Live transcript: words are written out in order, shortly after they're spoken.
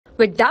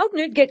With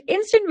Doubtnut, get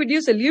instant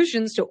video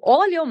solutions to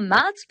all your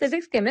maths,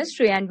 physics,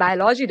 chemistry, and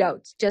biology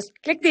doubts. Just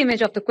click the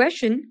image of the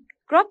question,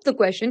 crop the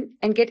question,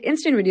 and get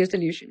instant video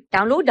solution.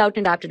 Download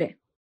Doubtnut app today.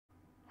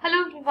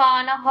 Hello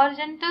everyone, a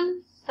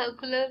horizontal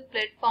circular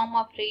platform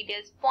of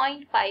radius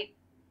 0.5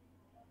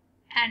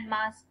 and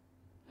mass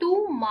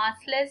 2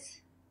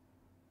 massless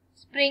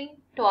spring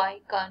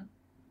toy gun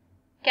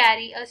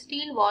carry a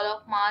steel ball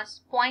of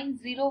mass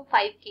 0.05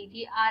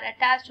 kg are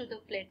attached to the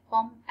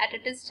platform at a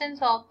distance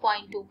of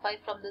 0.25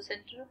 from the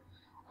center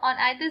on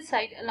either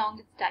side along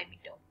its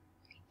diameter.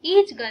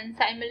 Each gun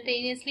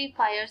simultaneously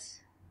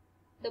fires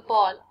the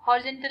ball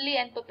horizontally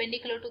and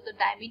perpendicular to the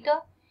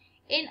diameter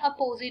in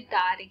opposite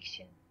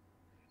direction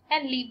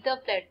and leave the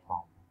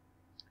platform.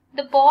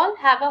 The ball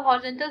have a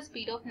horizontal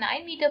speed of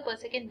 9 meters per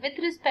second with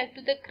respect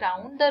to the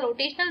ground, the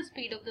rotational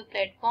speed of the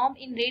platform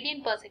in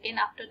radian per second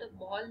after the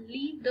ball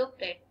leave the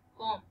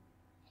platform.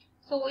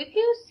 So if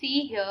you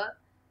see here,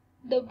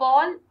 the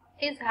ball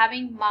is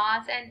having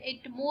mass and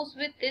it moves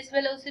with this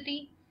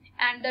velocity,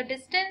 and the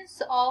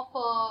distance of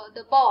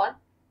the ball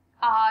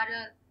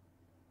are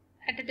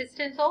at a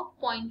distance of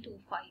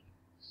 0.25.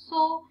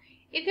 So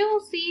if you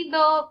see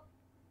the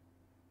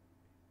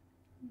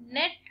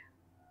net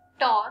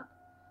torque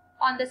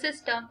on the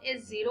system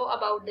is 0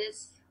 about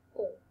this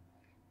O,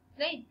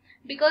 right?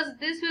 Because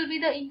this will be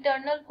the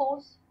internal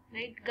force,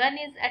 right? Gun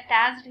is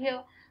attached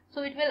here,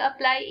 so it will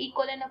apply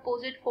equal and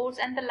opposite force,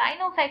 and the line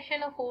of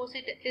action of force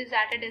it is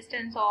at a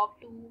distance of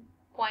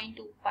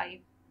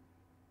 2.25.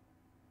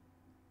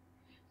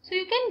 So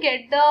you can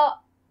get the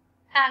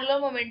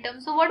angular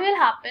momentum. So what will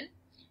happen?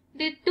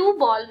 The two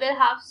ball will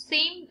have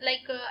same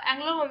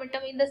angular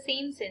momentum in the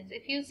same sense.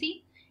 If you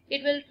see,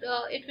 it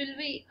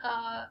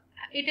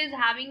is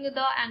having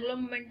the angular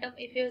momentum.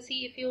 If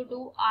you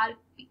do r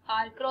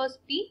cross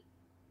p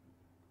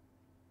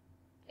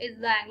is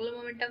the angular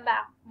momentum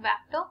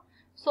vector.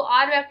 So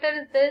r vector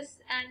is this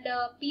and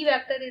p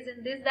vector is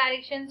in this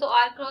direction. So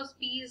r cross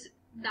p is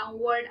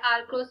downward,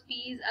 r cross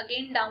p is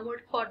again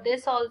downward for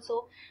this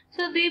also.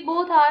 So they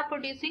both are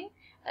producing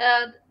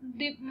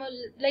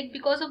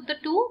because of the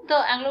two,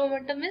 the angular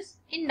momentum is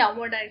in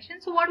downward direction.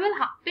 So what will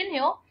happen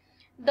here?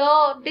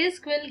 The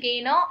disc will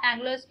gain a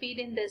angular speed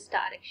in this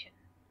direction,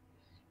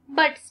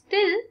 but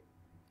still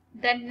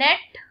the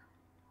net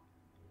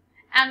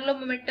angular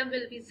momentum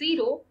will be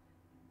 0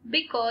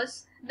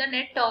 because the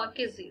net torque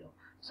is 0.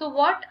 So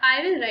what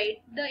I will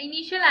write, the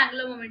initial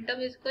angular momentum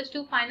is equal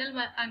to final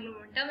angular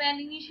momentum, and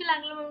initial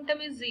angular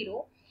momentum is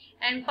 0,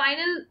 and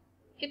final,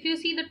 if you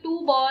see, the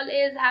two ball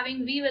is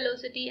having v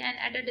velocity and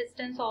at a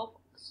distance of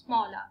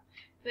small r,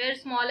 where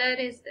smaller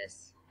is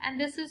this, and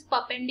this is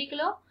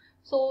perpendicular.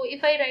 So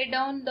if I write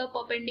down the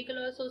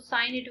perpendicular, so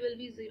sine it will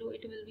be 0,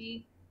 it will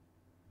be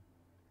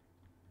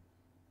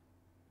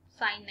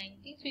sine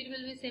 90, so it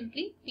will be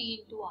simply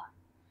p into r,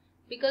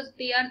 because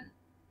they are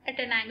at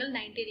an angle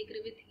 90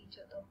 degree with each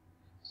other.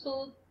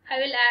 So I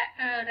will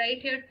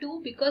write here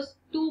 2 because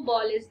 2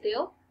 ball is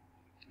there,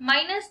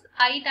 minus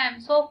I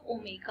times of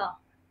omega,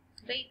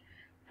 right?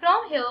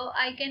 From here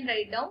I can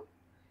write down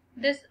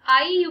this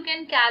I, you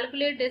can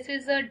calculate, this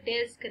is a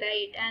disc,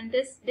 right? And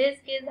this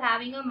disc is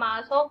having a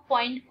mass of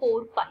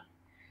 0.45.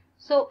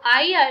 So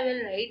I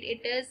will write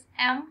it is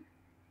m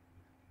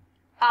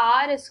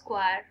r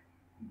square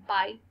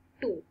by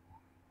 2,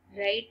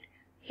 right?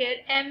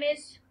 Here m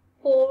is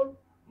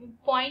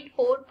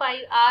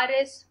 4.45, r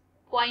is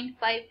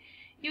 0.5.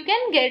 You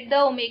can get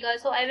the omega,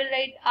 so I will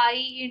write I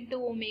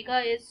into omega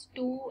is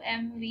 2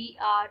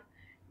 mvr.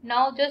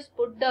 Now just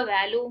put the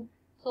value,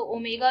 so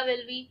omega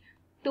will be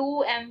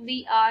 2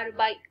 mvr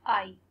by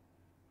I.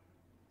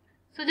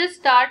 So just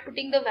start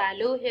putting the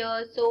value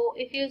here. So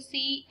if you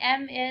see,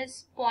 m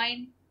is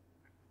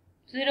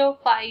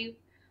 0.05,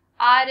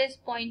 r is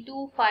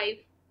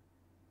 0.25,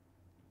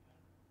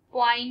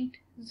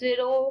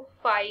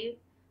 0.05,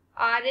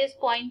 r is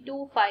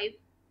 0.25,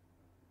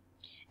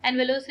 and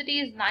velocity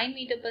is 9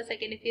 meters per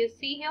second if you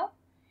see here,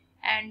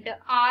 and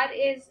r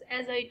is,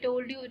 as I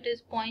told you, it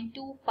is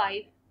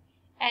 0.25,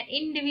 and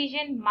in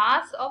division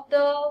mass of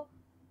the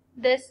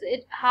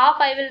half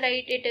I will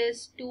write it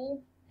is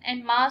 2,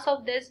 and mass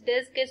of this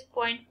disc is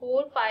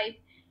 0.45,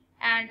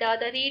 and the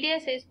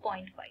radius is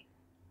 0.5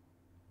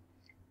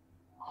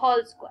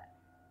 whole square.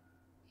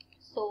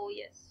 So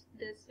yes,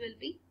 this will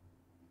be .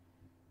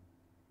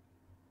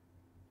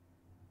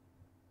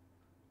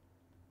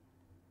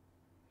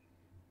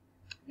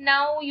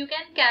 Now you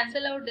can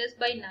cancel out this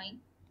by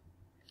 9,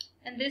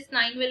 and this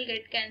 9 will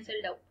get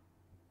cancelled out,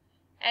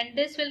 and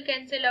this will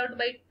cancel out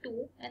by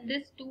 2, and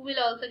this 2 will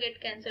also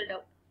get cancelled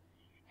out,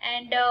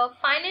 and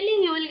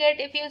finally you will get,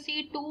 if you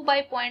see, 2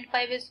 by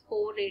 0.5 is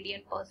 4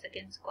 radian per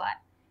second square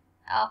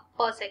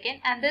per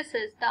second, and this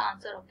is the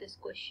answer of this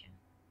question.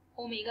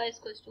 Omega is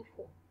equal to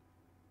 4.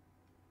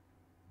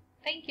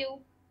 Thank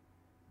you.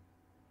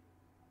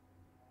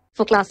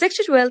 For class 6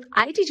 to 12,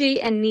 IIT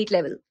JEE and NEET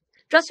level.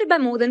 Trusted by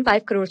more than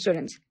 5 crore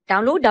students.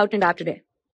 Download Doubtnut app today.